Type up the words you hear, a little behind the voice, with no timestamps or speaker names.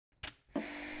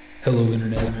Hello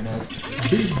Internet,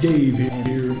 Big Dave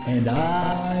here, and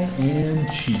I am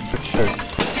cheap.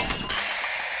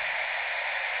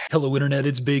 Hello Internet,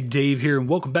 it's Big Dave here, and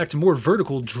welcome back to more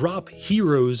Vertical Drop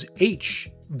Heroes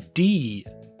HD.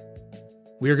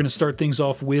 We are going to start things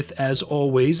off with, as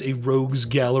always, a rogues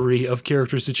gallery of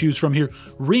characters to choose from here.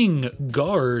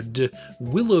 Ringguard,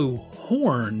 Willow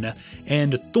Horn,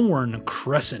 and Thorn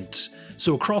Crescent.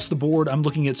 So across the board, I'm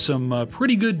looking at some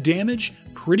pretty good damage,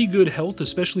 pretty good health,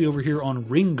 especially over here on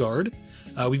Ringguard.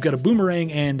 We've got a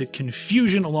Boomerang and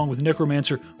Confusion along with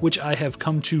Necromancer, which I have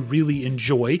come to really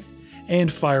enjoy. And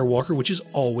Firewalker, which is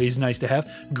always nice to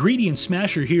have. Greedy and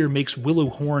Smasher here makes Willow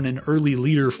Horn an early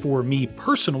leader for me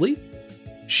personally.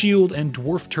 Shield and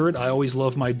Dwarf Turret, I always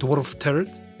love my Dwarf Turret.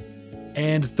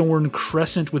 And Thorn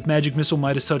Crescent with Magic Missile,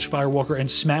 Midas Touch, Firewalker,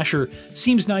 and Smasher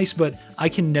seems nice, but I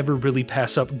can never really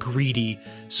pass up Greedy,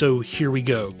 so here we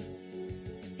go.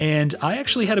 And I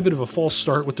actually had a bit of a false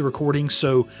start with the recording,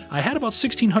 so I had about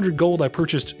 1,600 gold. I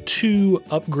purchased 2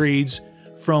 upgrades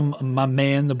from my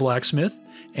man, the blacksmith,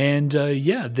 and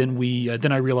yeah, then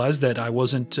I realized that I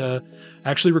wasn't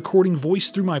actually recording voice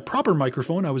through my proper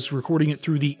microphone. I was recording it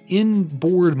through the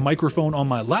inboard microphone on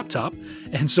my laptop,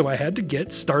 and so I had to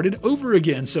get started over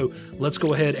again. So let's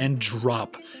go ahead and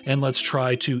drop, and let's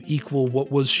try to equal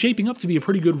what was shaping up to be a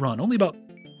pretty good run. Only about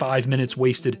 5 minutes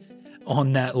wasted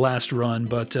on that last run,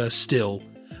 but still.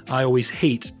 I always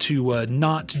hate to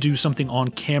not do something on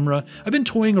camera. I've been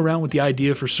toying around with the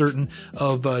idea for certain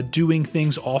of doing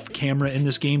things off camera in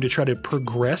this game to try to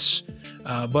progress,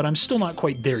 but I'm still not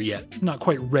quite there yet. Not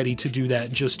quite ready to do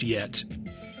that just yet.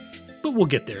 But we'll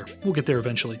get there. We'll get there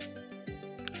eventually.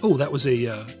 Oh, that was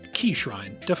a key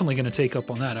shrine. Definitely going to take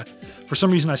up on that. For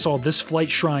some reason I saw this flight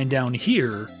shrine down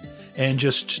here and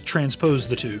just transposed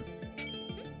the two.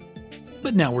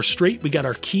 But now we're straight, we got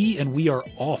our key, and we are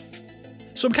off.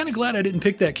 So I'm kind of glad I didn't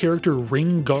pick that character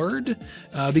Ringguard,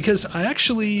 because I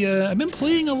actually, I've been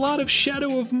playing a lot of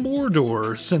Shadow of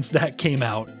Mordor since that came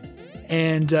out.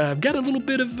 And I've got a little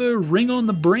bit of a ring on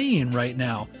the brain right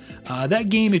now. That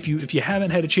game, if you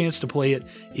haven't had a chance to play it,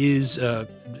 is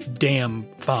damn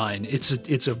fine.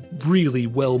 It's a really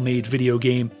well-made video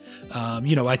game.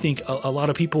 You know, I think a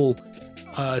lot of people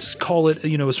call it,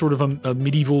 you know, a sort of a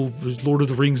medieval Lord of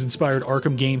the Rings inspired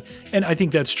Arkham game, and I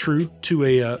think that's true to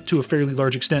a fairly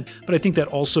large extent. But I think that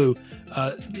also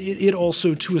it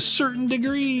also to a certain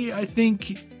degree, I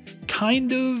think,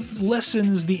 kind of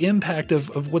lessens the impact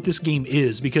of what this game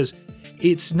is, because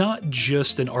it's not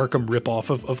just an Arkham ripoff,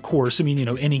 of course. I mean, you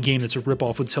know, any game that's a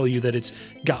ripoff would tell you that it's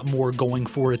got more going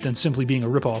for it than simply being a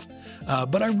ripoff.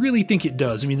 But I really think it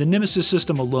does. I mean, the Nemesis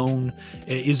system alone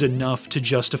is enough to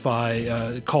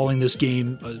justify calling this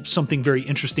game something very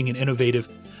interesting and innovative.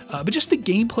 But just the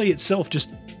gameplay itself,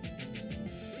 just,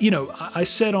 you know, I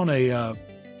said on a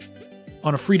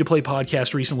free-to-play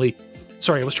podcast recently,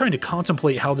 sorry, I was trying to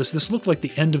contemplate how this looked like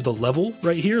the end of the level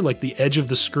right here, like the edge of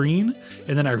the screen,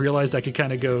 and then I realized I could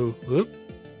kind of go, whoop,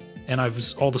 and I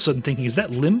was all of a sudden thinking, is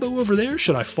that limbo over there?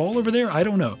 Should I fall over there? I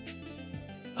don't know.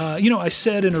 You know, I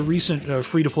said in a recent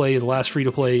free-to-play, the last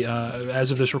free-to-play as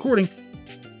of this recording,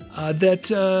 that,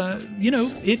 you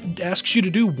know, it asks you to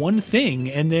do one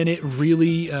thing, and then it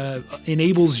really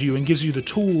enables you and gives you the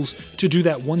tools to do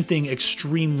that one thing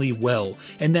extremely well,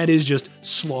 and that is just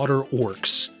slaughter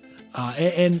orcs.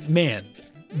 And man,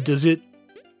 does it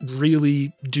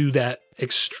really do that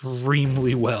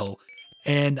extremely well.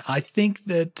 And I think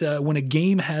that when a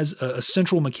game has a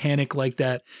central mechanic like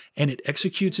that and it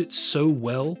executes it so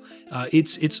well,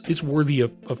 it's worthy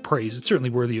of praise. It's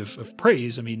certainly worthy of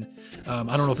praise. I mean, I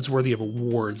don't know if it's worthy of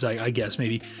awards, I guess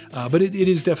maybe, but it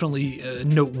is definitely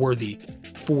noteworthy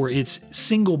for its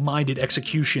single-minded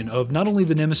execution of not only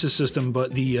the Nemesis system,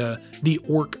 but the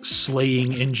orc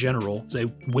slaying in general. So I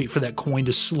wait for that coin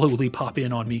to slowly pop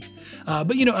in on me.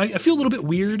 But you know, I feel a little bit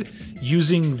weird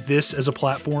using this as a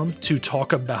platform to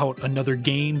talk about another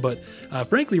game, but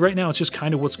frankly, right now it's just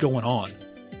kind of what's going on.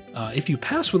 If you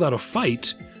pass without a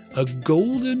fight, a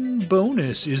golden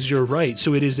bonus is your right.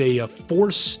 So it is a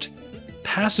forced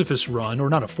pacifist run, or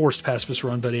not a forced pacifist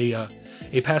run, but a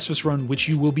pacifist run which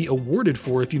you will be awarded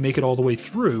for if you make it all the way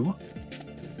through.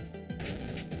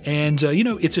 And, you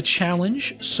know, it's a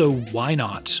challenge, so why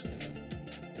not?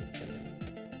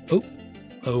 Oh,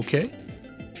 okay.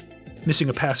 Missing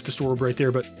a pacifist orb right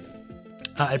there, but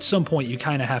at some point you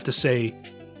kind of have to say,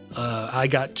 I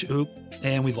got to,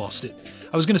 and we lost it.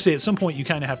 I was going to say at some point you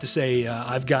kind of have to say,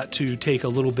 I've got to take a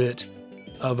little bit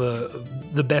of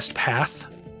the best path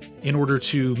in order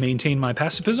to maintain my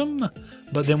pacifism,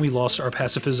 but then we lost our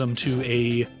pacifism to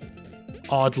a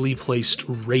oddly placed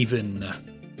raven.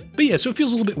 But yeah, so it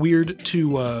feels a little bit weird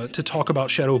to talk about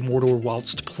Shadow of Mordor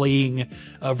whilst playing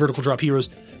Vertical Drop Heroes.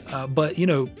 But, you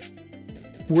know,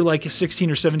 we're like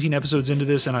 16 or 17 episodes into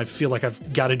this, and I feel like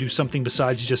I've got to do something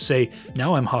besides just say,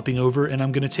 now I'm hopping over and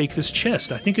I'm going to take this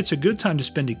chest. I think it's a good time to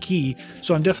spend a key,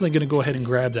 so I'm definitely going to go ahead and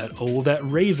grab that. Oh, that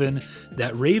raven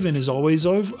is always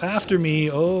after me.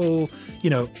 Oh, you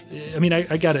know, I mean,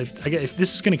 I gotta, if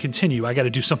this is going to continue, I got to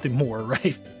do something more,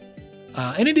 right?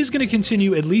 And it is going to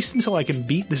continue at least until I can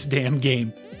beat this damn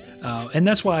game. And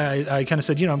that's why I kind of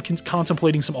said, you know, I'm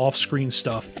contemplating some off-screen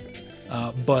stuff.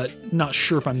 But not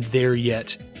sure if I'm there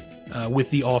yet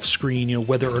with the off-screen, you know,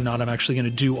 whether or not I'm actually going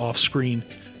to do off-screen.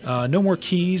 No more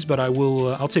keys, but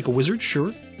I'll take a wizard,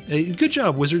 sure. Good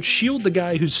job, wizard. Shield the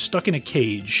guy who's stuck in a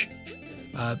cage.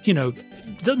 You know,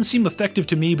 doesn't seem effective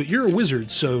to me, but you're a wizard,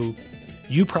 so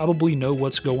you probably know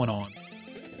what's going on.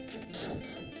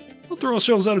 We'll throw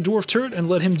ourselves out a dwarf turret and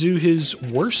let him do his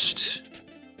worst.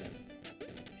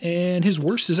 And his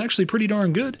worst is actually pretty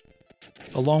darn good.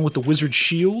 Along with the wizard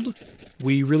shield,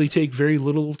 we really take very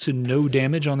little to no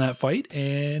damage on that fight,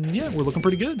 and yeah, we're looking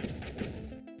pretty good.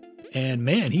 And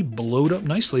man, he blowed up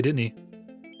nicely, didn't he?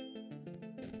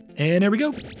 And there we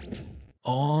go.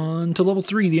 On to level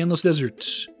 3, the Endless Desert.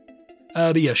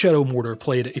 But yeah, Shadow of Mordor,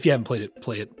 play it. If you haven't played it,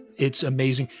 play it. It's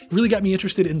amazing. It really got me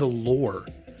interested in the lore,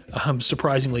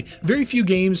 surprisingly. Very few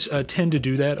games tend to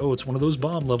do that. Oh, it's one of those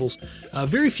bomb levels.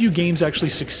 Very few games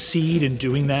actually succeed in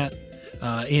doing that.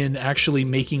 In actually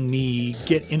making me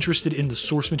get interested in the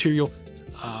source material.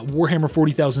 Warhammer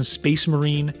 40,000 Space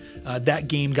Marine, that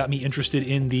game got me interested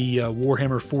in the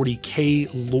Warhammer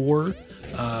 40k lore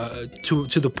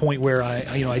to the point where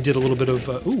I did a little bit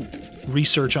of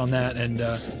research on that and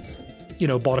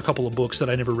bought a couple of books that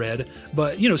I never read.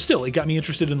 But still, it got me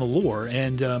interested in the lore,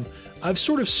 and I've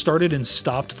sort of started and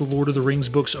stopped the Lord of the Rings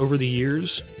books over the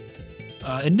years,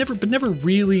 and never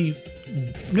really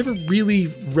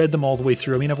read them all the way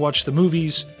through. I mean, I've watched the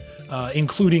movies,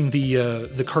 including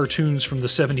the cartoons from the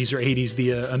 70s or 80s,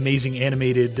 the amazing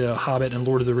animated Hobbit and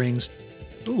Lord of the Rings.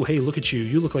 Oh, hey, look at you.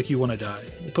 You look like you want to die.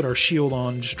 We'll put our shield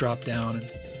on, just drop down,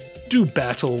 and do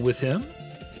battle with him.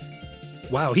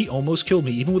 Wow, he almost killed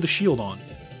me, even with a shield on.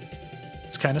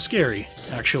 It's kind of scary,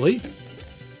 actually.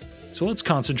 So let's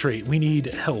concentrate. We need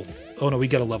health. Oh, no, we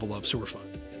got to level up, so we're fine.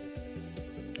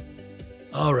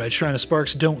 Alright, Shrine of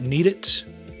Sparks, don't need it.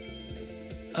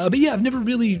 But yeah, I've never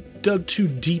really dug too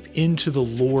deep into the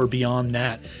lore beyond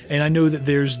that. And I know that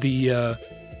there's the,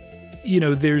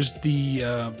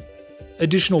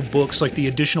 additional books, like the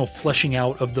additional fleshing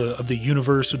out of the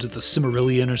universe, which is the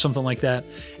Silmarillion or something like that.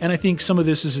 And I think some of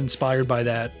this is inspired by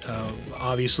that,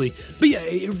 obviously. But yeah,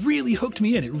 it really hooked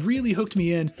me in. It really hooked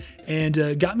me in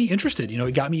and got me interested.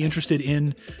 It got me interested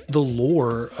in the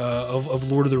lore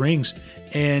of Lord of the Rings.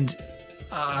 And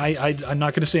I'm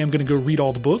not going to say I'm going to go read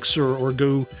all the books or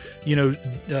go,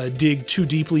 dig too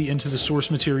deeply into the source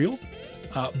material,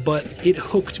 but it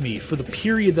hooked me for the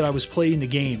period that I was playing the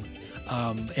game,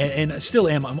 and I still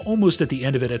am. I'm almost at the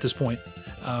end of it at this point.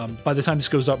 By the time this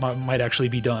goes up, I might actually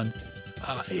be done.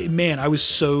 Man, I was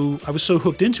so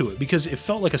hooked into it because it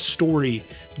felt like a story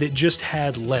that just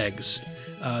had legs,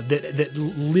 that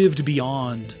lived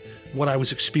beyond what I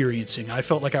was experiencing. I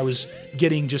felt like I was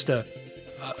getting just a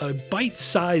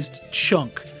bite-sized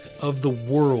chunk of the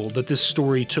world that this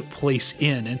story took place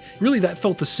in. And really that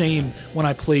felt the same when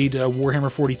I played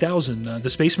Warhammer 40,000, the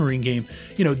Space Marine game.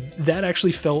 That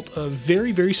actually felt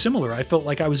very, very similar. I felt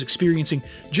like I was experiencing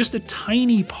just a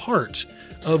tiny part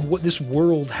of what this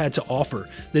world had to offer,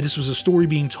 that this was a story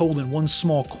being told in one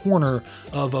small corner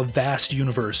of a vast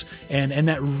universe. And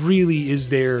that really is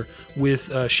there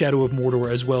with Shadow of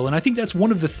Mordor as well. And I think that's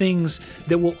one of the things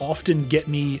that will often get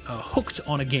me hooked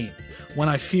on a game, when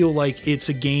I feel like it's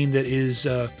a game that is,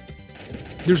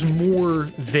 there's more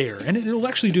there. And it'll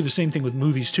actually do the same thing with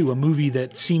movies too. A movie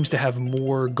that seems to have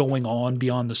more going on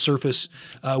beyond the surface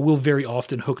will very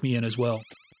often hook me in as well.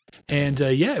 And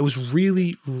yeah, it was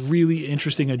really, really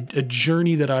interesting, a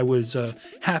journey that I was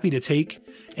happy to take.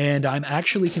 And I'm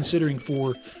actually considering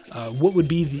for what would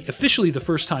be officially the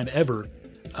first time ever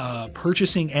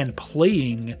purchasing and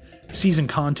playing season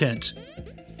content,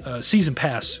 season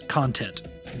pass content.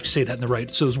 You say that in the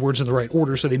right, so those words in the right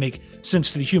order so they make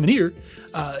sense to the human ear.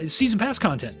 Season pass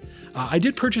content. I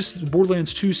did purchase the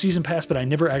Borderlands 2 Season Pass, but I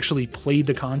never actually played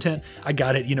the content. I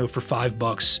got it, for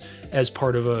 $5 as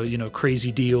part of a,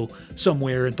 crazy deal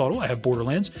somewhere and thought, oh, I have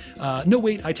Borderlands. No,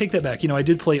 wait, I take that back. I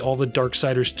did play all the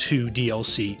Darksiders 2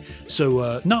 DLC.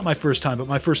 So not my first time, but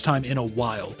my first time in a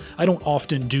while. I don't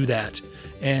often do that.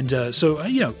 And so,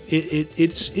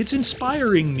 it's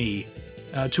inspiring me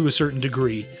to a certain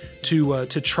degree, to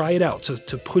try it out,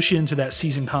 to push into that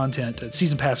season content,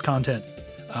 season pass content.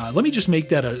 Let me just make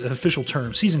that an official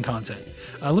term, season content.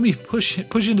 Let me push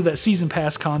into that season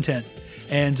pass content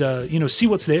and see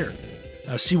what's there,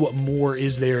 see what more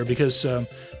is there, because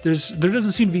there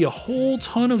doesn't seem to be a whole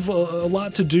ton of a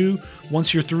lot to do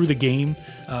once you're through the game.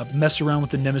 Mess around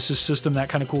with the Nemesis system, that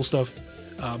kind of cool stuff.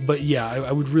 But yeah,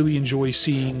 I would really enjoy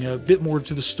seeing a bit more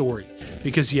to the story,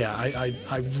 because yeah,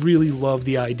 I really love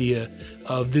the idea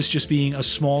of this just being a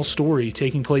small story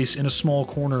taking place in a small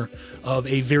corner of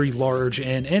a very large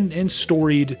and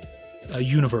storied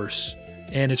universe,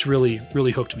 and it's really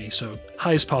hooked me. So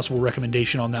highest possible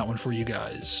recommendation on that one for you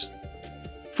guys.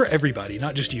 For everybody,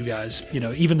 not just you guys,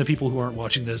 even the people who aren't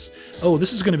watching this. Oh,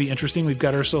 this is going to be interesting. We've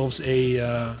got ourselves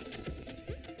a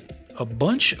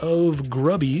bunch of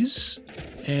grubbies,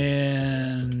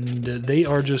 and they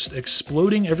are just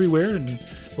exploding everywhere. And,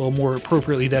 well, more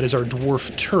appropriately, that is our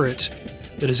dwarf turret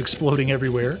that is exploding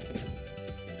everywhere.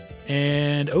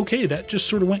 And, okay, that just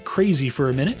sort of went crazy for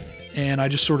a minute, and I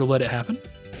just sort of let it happen.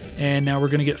 And now we're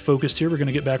going to get focused here. We're going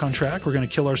to get back on track. We're going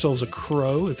to kill ourselves a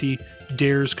crow if he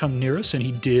dares come near us, and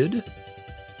he did.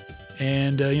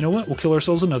 And you know what? We'll kill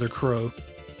ourselves another crow.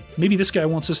 Maybe this guy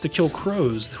wants us to kill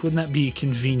crows. Wouldn't that be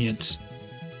convenient?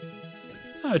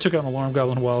 I took out an alarm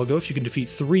goblin a while ago. If you can defeat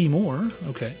 3 more,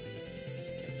 okay.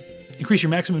 Increase your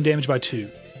maximum damage by 2.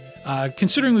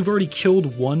 Considering we've already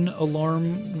killed 1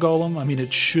 alarm golem, I mean,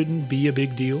 it shouldn't be a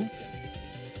big deal.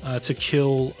 To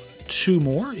kill 2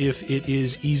 more, if it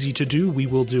is easy to do, we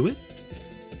will do it.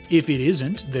 If it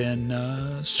isn't, then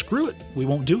screw it. We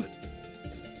won't do it.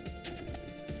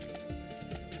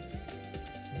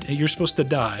 Hey, you're supposed to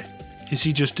die. Does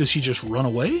he just run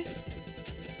away?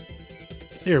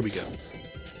 There we go.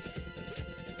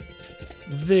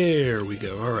 There we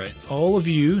go. All right. All of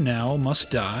you now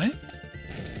must die.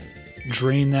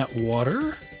 Drain that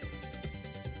water.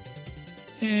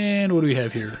 And what do we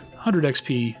have here? 100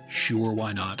 XP. Sure,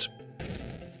 why not?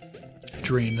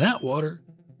 Drain that water.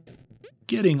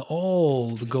 Getting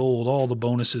all the gold, all the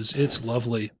bonuses. It's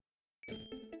lovely.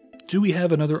 Do we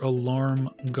have another alarm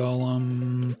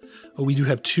golem? Oh, we do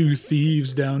have 2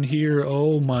 thieves down here.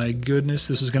 Oh my goodness,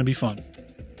 this is going to be fun.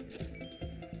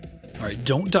 All right,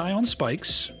 don't die on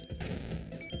spikes.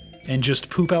 And just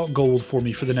poop out gold for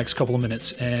me for the next couple of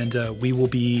minutes, and we will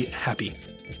be happy.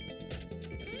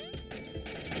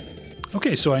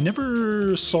 Okay, so I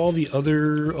never saw the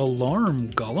other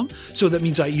alarm golem, so that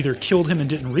means I either killed him and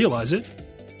didn't realize it,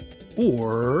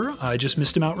 or I just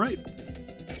missed him outright.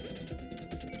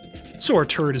 So our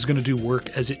turret is going to do work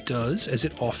as it does, as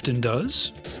it often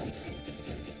does.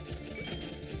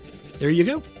 There you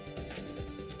go.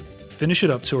 Finish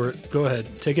it up, turret. Go ahead.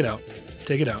 Take it out.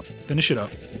 Take it out. Finish it up.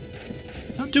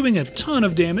 Not doing a ton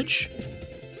of damage.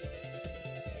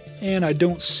 And I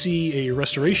don't see a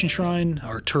restoration shrine.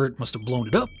 Our turret must have blown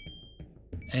it up.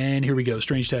 And here we go.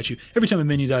 Strange statue. Every time a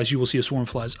minion dies, you will see a swarm of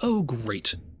flies. Oh,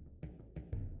 great.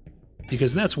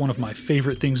 Because that's one of my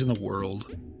favorite things in the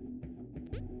world.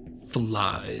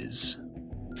 Flies.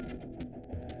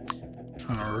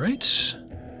 Alright.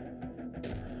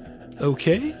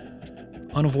 Okay.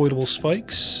 Unavoidable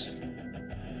spikes.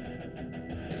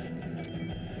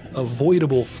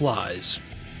 Avoidable flies.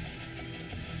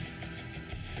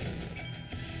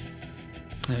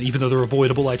 Even though they're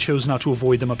avoidable, I chose not to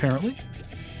avoid them, apparently.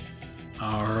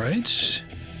 Alright.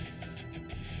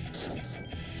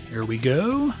 Here we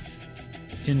go.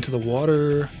 Into the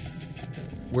water.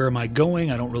 Where am I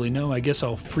going? I don't really know. I guess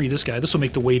I'll free this guy. This will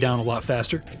make the way down a lot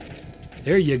faster.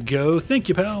 There you go. Thank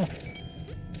you, pal.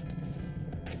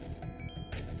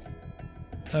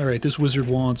 Alright, this wizard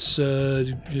wants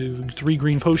 3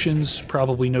 green potions.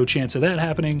 Probably no chance of that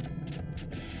happening.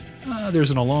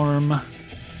 There's an alarm.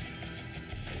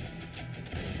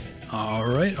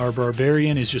 Alright, our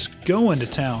barbarian is just going to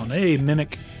town. Hey,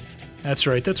 Mimic. That's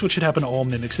right, that's what should happen to all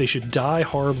Mimics. They should die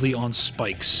horribly on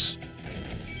spikes.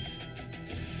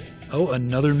 Oh,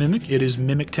 another Mimic. It is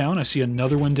Mimic Town. I see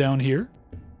another one down here.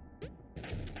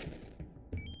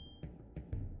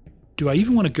 Do I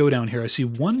even want to go down here? I see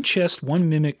 1 chest, 1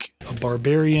 Mimic, a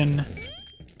Barbarian,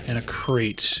 and a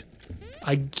crate.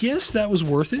 I guess that was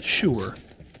worth it, sure.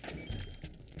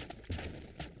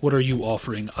 What are you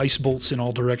offering? Ice bolts in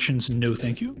all directions? No,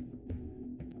 thank you.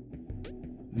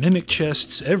 Mimic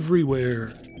chests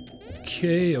everywhere.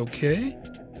 Okay, okay.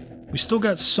 We still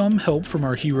got some help from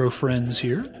our hero friends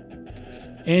here.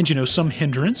 And, you know, some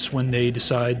hindrance when they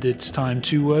decide that it's time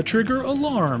to trigger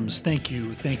alarms. Thank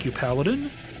you,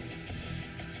 Paladin.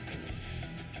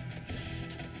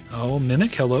 Oh,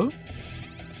 Mimic, hello.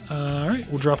 Alright,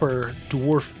 we'll drop our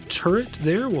dwarf turret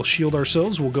there. We'll shield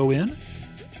ourselves. We'll go in.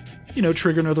 you know,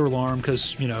 trigger another alarm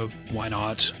because, you know, why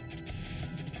not?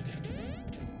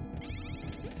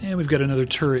 And we've got another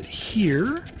turret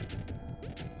here.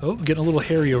 Oh, getting a little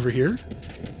hairy over here.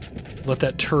 Let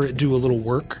that turret do a little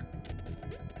work.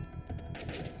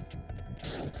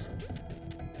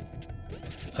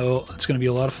 Oh, it's going to be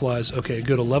a lot of flies. Okay,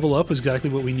 good. A level up is exactly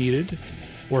what we needed.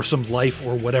 Or some life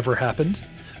or whatever happened.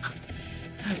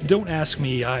 Don't ask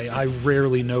me. I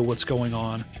rarely know what's going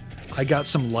on. I got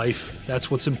some life. That's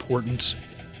what's important.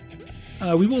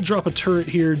 We will drop a turret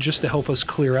here just to help us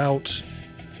clear out.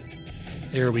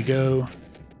 There we go.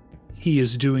 He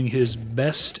is doing his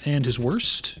best and his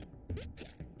worst.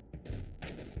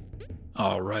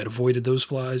 Alright, avoided those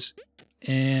flies.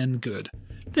 And good.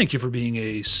 Thank you for being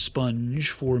a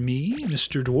sponge for me,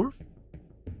 Mr. Dwarf.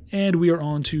 And we are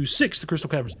on to 6, the Crystal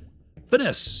Caverns.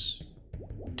 Finesse.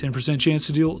 10% chance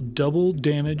to deal double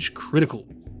damage critical.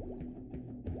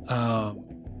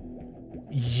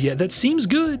 Yeah, that seems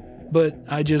good, but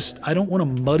I don't want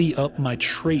to muddy up my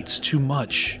traits too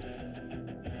much.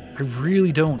 I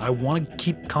really don't. I want to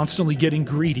keep constantly getting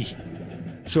greedy.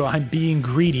 So I'm being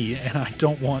greedy, and I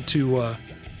don't want to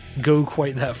go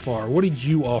quite that far. What are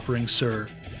you offering, sir?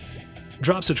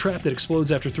 Drops a trap that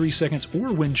explodes after 3 seconds,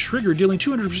 or when triggered, dealing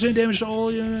 200% damage to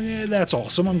all. That's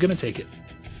awesome. I'm going to take it.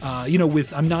 You know,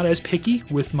 I'm not as picky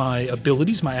with my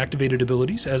abilities, my activated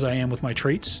abilities, as I am with my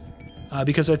traits,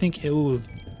 because I think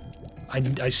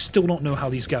I still don't know how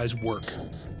these guys work.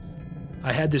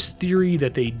 I had this theory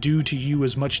that they do to you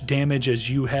as much damage as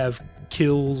you have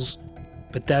kills,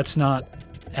 but that's not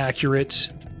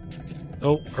accurate.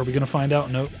 Oh, are we going to find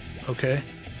out? No. Okay.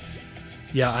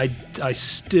 Yeah, I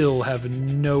still have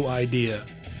no idea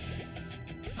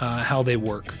how they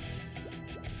work.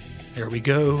 There we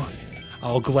go.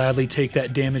 I'll gladly take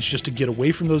that damage just to get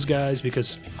away from those guys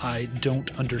because I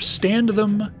don't understand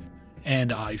them,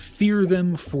 and I fear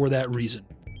them for that reason.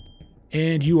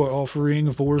 And you are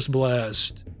offering Force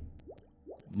Blast.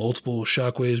 Multiple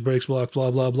shockwaves, breaks, blocks,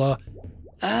 blah, blah, blah.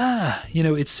 Ah, you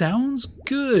know, it sounds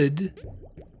good,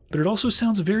 but it also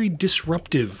sounds very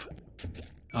disruptive.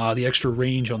 The extra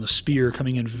range on the spear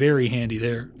coming in very handy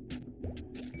there.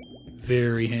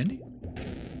 Very handy.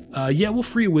 Yeah, we'll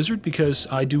free a wizard because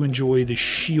I do enjoy the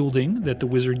shielding that the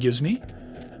wizard gives me.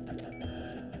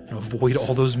 Avoid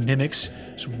all those mimics.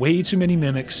 There's way too many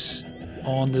mimics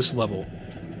on this level.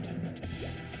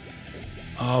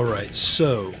 Alright,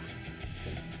 so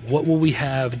what will we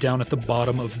have down at the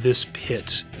bottom of this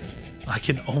pit? I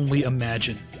can only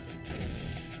imagine.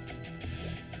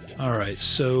 Alright,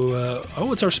 so,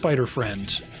 oh, it's our spider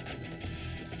friend.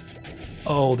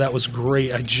 Oh, that was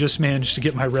great. I just managed to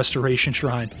get my restoration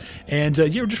shrine. And,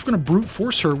 yeah, we're just going to brute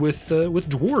force her with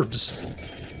dwarves.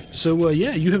 So,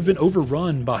 yeah, you have been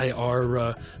overrun by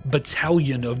our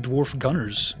battalion of dwarf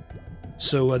gunners.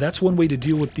 So, that's one way to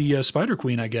deal with the Spider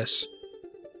Queen, I guess.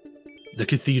 The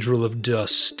Cathedral of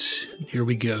Dust. Here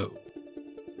we go.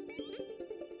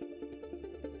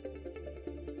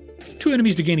 2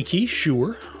 enemies to gain a key,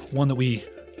 sure. One that we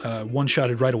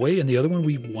one-shotted right away, and the other one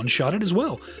we one-shotted as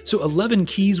well. So 11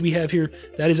 keys we have here.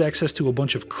 That is access to a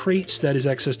bunch of crates. That is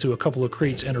access to a couple of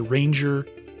crates and a ranger.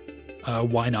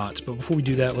 Why not? But before we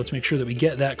do that, let's make sure that we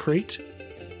get that crate.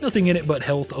 Nothing in it but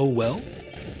health, oh well.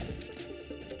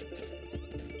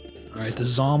 Alright, the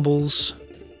zombies.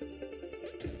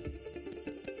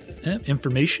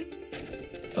 Information.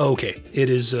 Okay, it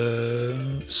is,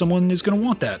 someone is going to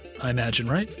want that, I imagine,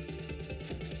 right?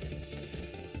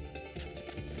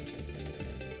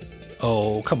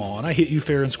 Oh, come on, I hit you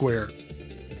fair and square.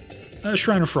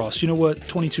 Shrine of Frost, you know what?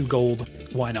 22 gold,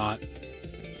 why not?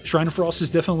 Shrine of Frost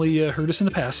has definitely hurt us in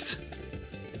the past.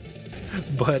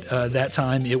 But that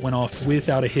time it went off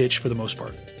without a hitch for the most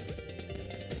part.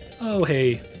 Oh,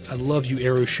 hey, I love you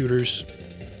arrow shooters.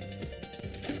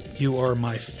 You are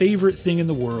my favorite thing in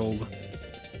the world.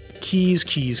 Keys,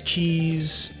 keys,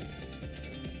 keys.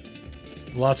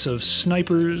 Lots of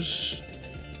snipers.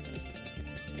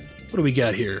 What do we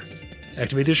got here?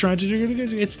 Activate this shrine.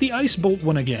 It's the ice bolt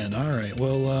one again. Alright,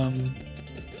 well,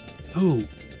 oh.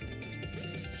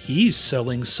 He's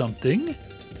selling something.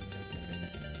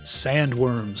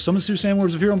 Sandworms. Summons 2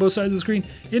 sandworms appear on both sides of the screen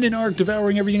in an arc,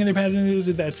 devouring everything in their path.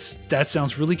 That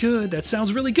sounds really good. That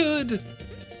sounds really good.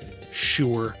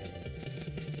 Sure.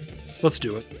 Let's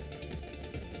do it.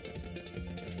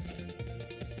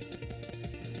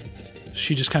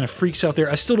 She just kind of freaks out there.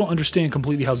 I still don't understand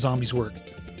completely how zombies work.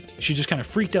 She just kind of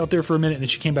freaked out there for a minute and then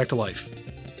she came back to life.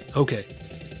 Okay.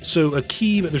 So a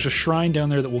key, but there's a shrine down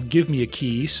there that will give me a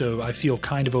key, so I feel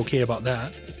kind of okay about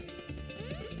that.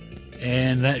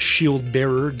 And that shield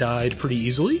bearer died pretty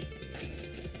easily.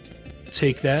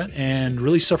 take that and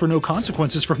really suffer no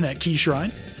consequences from that key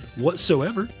shrine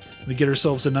whatsoever. We get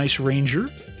ourselves a nice ranger.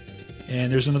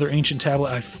 And there's another ancient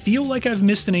tablet. I feel like I've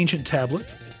missed an ancient tablet.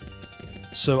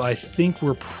 So I think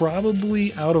we're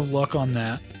probably out of luck on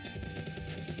that.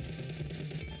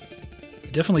 I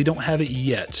definitely don't have it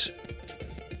yet.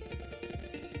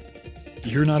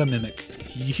 You're not a mimic.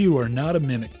 You are not a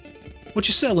mimic. What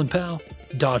you selling, pal?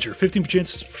 Dodger.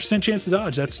 15% chance to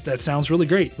dodge. That sounds really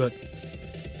great, but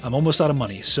I'm almost out of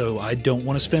money, so I don't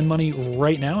want to spend money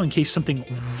right now in case something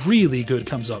really good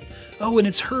comes up. Oh, and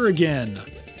it's her again.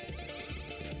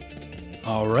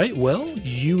 All right, well,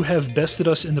 you have bested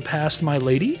us in the past, my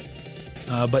lady,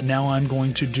 but now I'm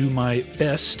going to do my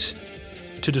best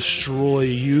to destroy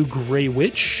you, Grey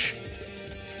Witch.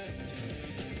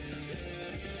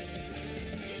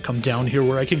 Come down here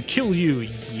where I can kill you.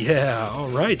 Yeah, all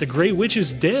right, the Grey Witch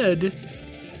is dead.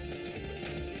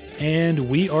 And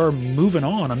we are moving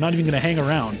on. I'm not even going to hang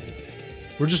around.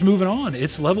 We're just moving on.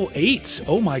 It's level 8.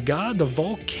 Oh my god, the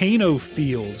volcano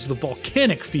fields, the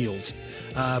volcanic fields.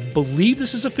 I believe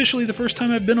this is officially the first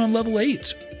time I've been on level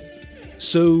 8.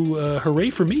 So, hooray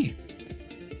for me.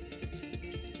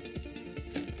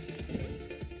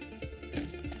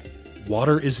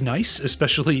 Water is nice,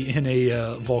 especially in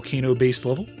a volcano-based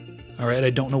level. Alright, I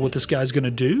don't know what this guy's going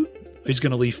to do. He's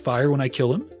going to leave fire when I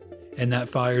kill him. And that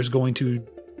fire is going to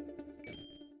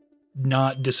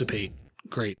not dissipate.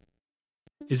 Great.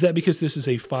 Is that because this is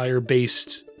a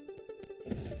fire-based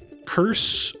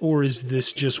curse, or is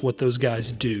this just what those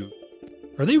guys do?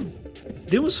 Are they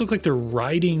almost look like they're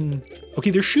riding... Okay,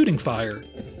 they're shooting fire.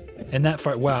 And that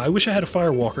fire... Wow, I wish I had a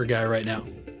Firewalker guy right now.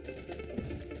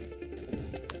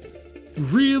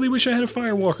 Really wish I had a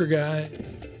Firewalker guy.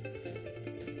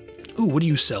 Ooh, what are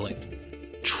you selling?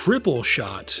 Triple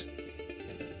shot.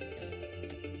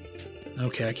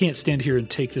 Okay, I can't stand here and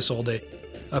take this all day.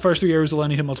 Fires 3 arrows,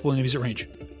 allowing you to hit multiple enemies at range.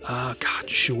 God,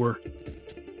 sure.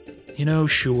 You know,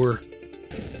 sure.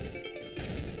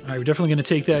 Alright, we're definitely going to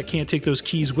take that. Can't take those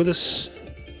keys with us.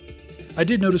 I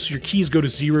did notice your keys go to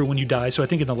 0 when you die, so I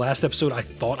think in the last episode I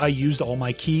thought I used all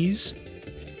my keys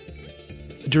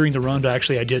during the run, but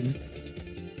actually I didn't.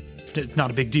 Not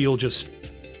a big deal, just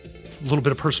a little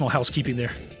bit of personal housekeeping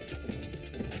there.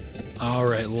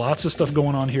 Alright, lots of stuff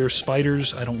going on here.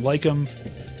 Spiders, I don't like them.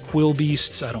 Quill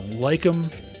beasts, I don't like them.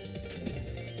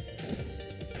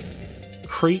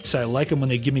 Crates, I like them when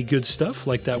they give me good stuff,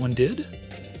 like that one did.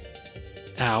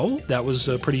 Ow, that was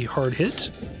a pretty hard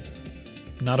hit.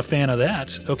 Not a fan of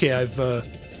that. Okay, I've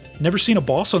never seen a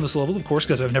boss on this level, of course,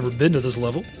 because I've never been to this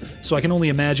level. So I can only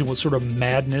imagine what sort of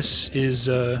madness is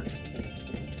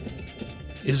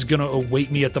gonna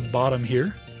await me at the bottom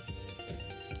here.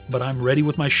 But I'm ready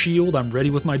with my shield, I'm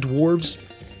ready with my dwarves.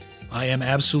 I am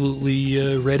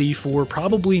absolutely ready for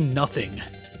probably nothing.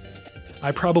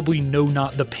 I probably know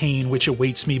not the pain which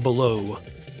awaits me below.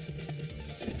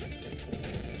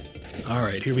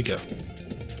 Alright, here we go.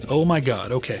 Oh my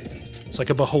god, okay. It's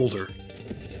like a beholder.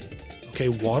 Okay,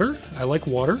 water. I like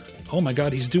water. Oh my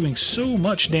god, he's doing so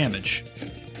much damage.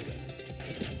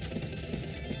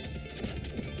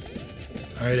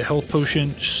 Alright, a health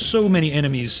potion. So many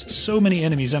enemies,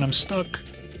 and I'm stuck.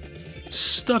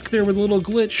 Stuck there with a little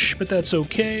glitch, but that's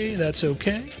okay, that's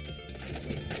okay.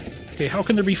 Okay, how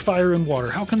can there be fire and water?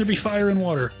 How can there be fire and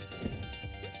water?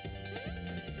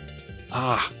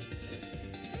 Ah.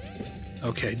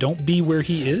 Okay, don't be where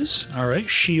he is. Alright,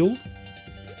 shield.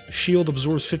 Shield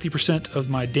absorbs 50%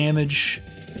 of my damage.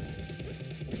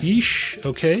 Yeesh,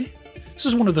 okay. This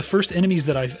is one of the first enemies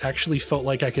that I've actually felt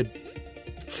like I could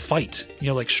fight. You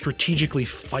know, like strategically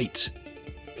fight.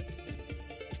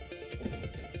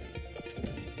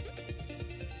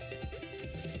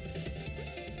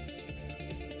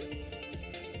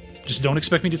 Just don't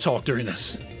expect me to talk during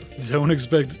this. Don't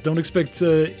expect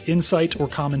insight or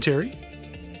commentary.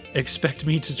 Expect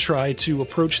me to try to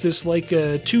approach this like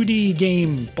a 2D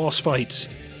game boss fight.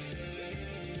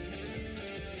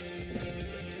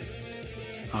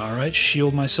 Alright,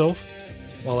 shield myself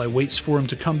while I waits for him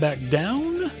to come back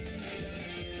down.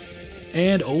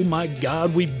 And oh my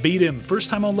god, we beat him. First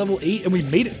time on level 8 and we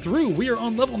made it through. We are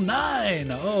on level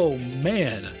 9. Oh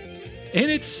man. And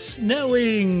it's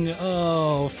snowing.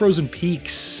 Oh, Frozen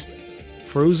Peaks.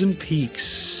 Frozen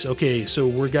Peaks. Okay, so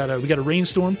we got a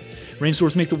rainstorm.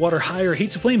 Rainstorms make the water higher.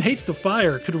 Hates the flame, hates the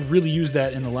fire. Could have really used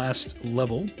that in the last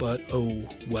level, but oh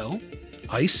well.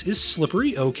 Ice is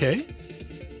slippery. Okay.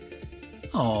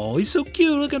 Oh, he's so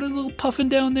cute. Look at a little puffin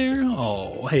down there.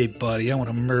 Oh, hey buddy, I want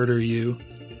to murder you.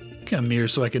 Come here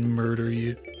so I can murder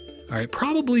you. All right,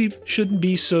 probably shouldn't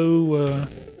be so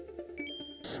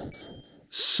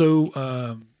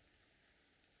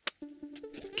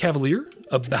cavalier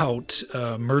about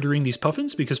murdering these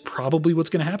puffins, because probably what's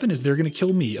going to happen is they're going to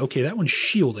kill me. Okay, that one's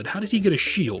shielded. How did he get a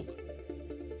shield?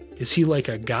 Is he like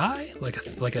a guy? Like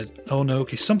a, oh no,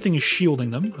 okay, something is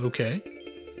shielding them. Okay.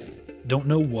 Don't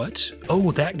know what.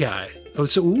 Oh, that guy. Oh,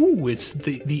 so, ooh, it's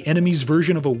the enemy's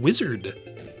version of a wizard.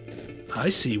 I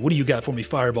see. What do you got for me,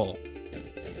 Fireball?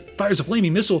 Fires a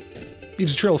flaming missile.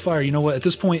 Leaves a trail of fire. You know what? At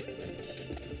this point,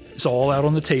 it's all out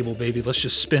on the table, baby. Let's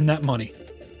just spend that money.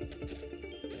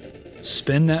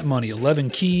 Spend that money. 11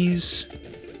 keys.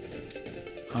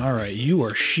 All right, you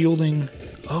are shielding.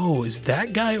 Oh, is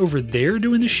that guy over there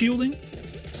doing the shielding?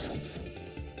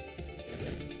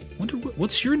 Wonder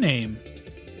what's your name?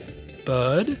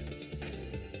 Bud?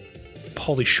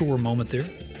 Pauly Shore moment there.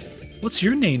 What's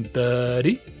your name,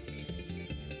 buddy?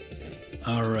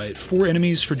 All right, 4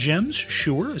 enemies for gems,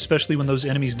 sure, especially when those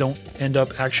enemies don't end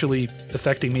up actually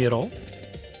affecting me at all.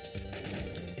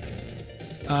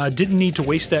 Didn't need to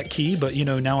waste that key, but, you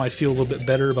know, now I feel a little bit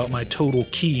better about my total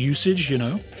key usage, you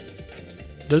know.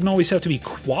 Doesn't always have to be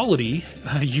quality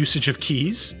usage of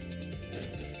keys.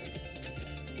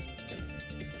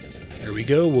 There we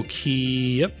go. We'll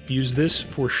use this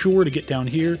for sure to get down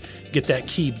here, get that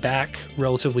key back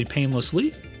relatively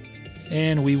painlessly.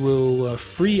 And we will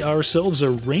free ourselves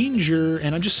a ranger,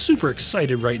 and I'm just super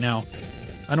excited right now.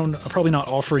 I'm probably not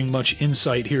offering much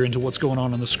insight here into what's going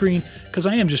on the screen, because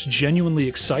I am just genuinely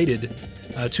excited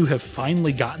to have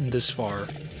finally gotten this far.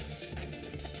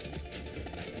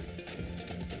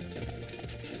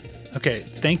 Okay,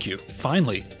 thank you.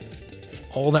 Finally.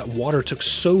 All that water took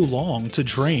so long to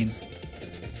drain.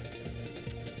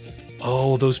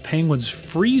 Oh, those penguins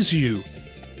freeze you.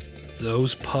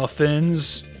 Those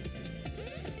puffins.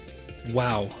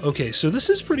 Wow. Okay, so this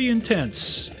is pretty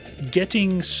intense.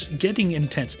 Getting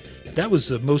intense. That was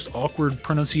the most awkward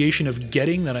pronunciation of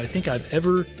getting that I think I've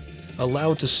ever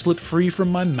allowed to slip free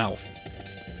from my mouth.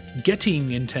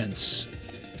 Getting intense.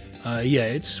 Yeah,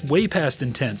 it's way past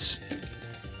intense.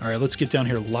 All right, let's get down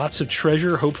here. Lots of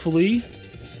treasure, hopefully.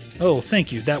 Oh,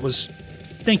 thank you.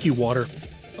 Thank you, water.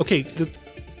 Okay,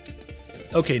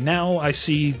 okay, now I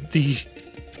see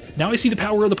the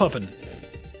power of the puffin.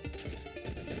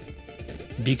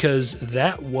 Because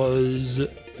that was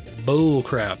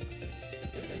bullcrap.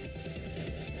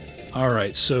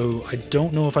 Alright, so I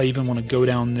don't know if I even want to go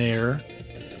down there.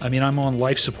 I mean, I'm on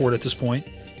life support at this point.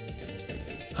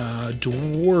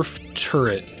 Dwarf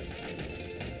turret.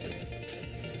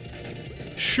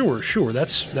 Sure,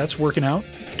 that's working out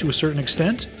to a certain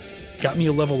extent. Got me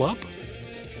a level up.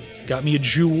 Got me a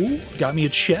jewel. Got me a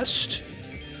chest.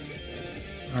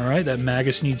 Alright, that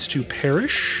Magus needs to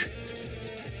perish.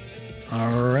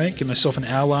 Alright, get myself an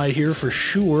ally here for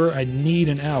sure. I need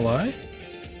an ally.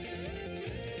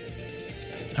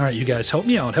 Alright, you guys, help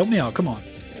me out, come on.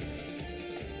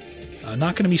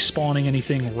 Not going to be spawning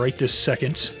anything right this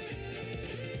second.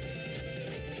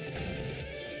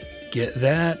 Get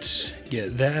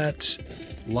that.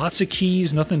 Lots of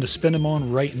keys, nothing to spend them on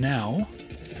right now.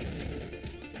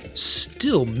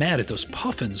 Still mad at those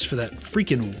puffins for that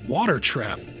freaking water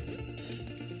trap.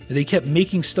 They kept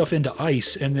making stuff into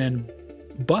ice and then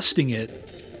busting it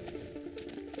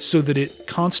so that it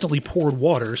constantly poured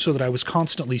water, so that I was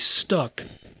constantly stuck,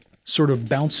 sort of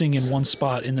bouncing in one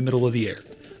spot in the middle of the air.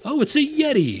 Oh, it's a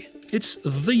Yeti! It's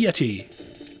the Yeti.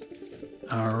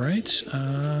 Alright,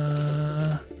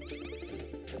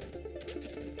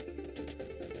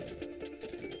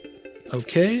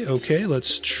 Okay,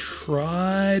 let's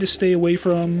try to stay away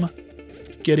from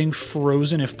getting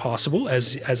frozen if possible,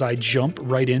 as I jump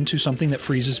right into something that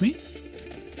freezes me.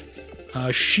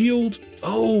 Shield.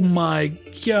 Oh my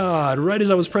god, right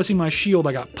as I was pressing my shield,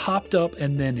 I got popped up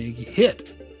and then it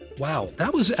hit. Wow,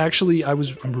 that was actually, I'm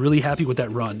really happy with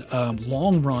that run.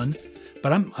 Long run,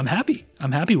 but I'm happy.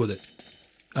 I'm happy with it.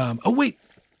 Oh wait.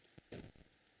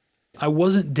 I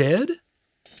wasn't dead?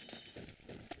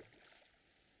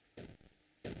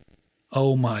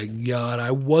 Oh my god,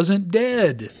 I wasn't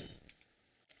dead.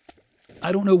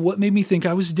 I don't know what made me think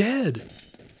I was dead.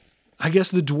 I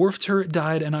guess the dwarf turret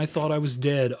died and I thought I was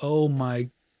dead. Oh my...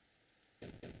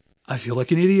 I feel like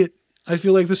an idiot. I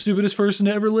feel like the stupidest person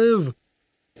to ever live.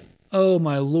 Oh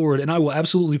my lord. And I will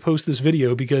absolutely post this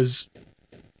video because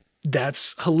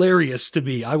that's hilarious to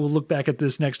me. I will look back at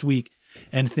this next week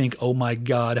and think, oh my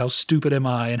god, how stupid am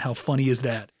I and how funny is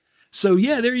that? So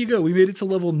yeah, there you go. We made it to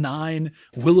level 9.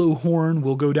 Willowhorn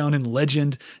will go down in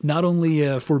legend, not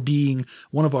only for being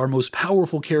one of our most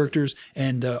powerful characters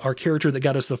and our character that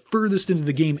got us the furthest into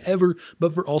the game ever,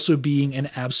 but for also being an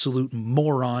absolute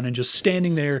moron and just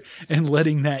standing there and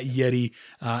letting that Yeti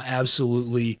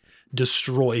absolutely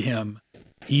destroy him,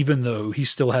 even though he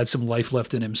still had some life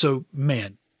left in him. So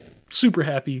man, super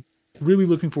happy. Really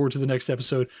looking forward to the next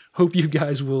episode. Hope you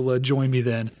guys will join me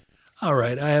then. All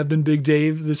right, I have been Big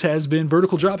Dave. This has been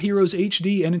Vertical Drop Heroes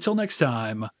HD, and until next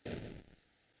time,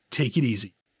 take it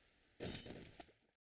easy.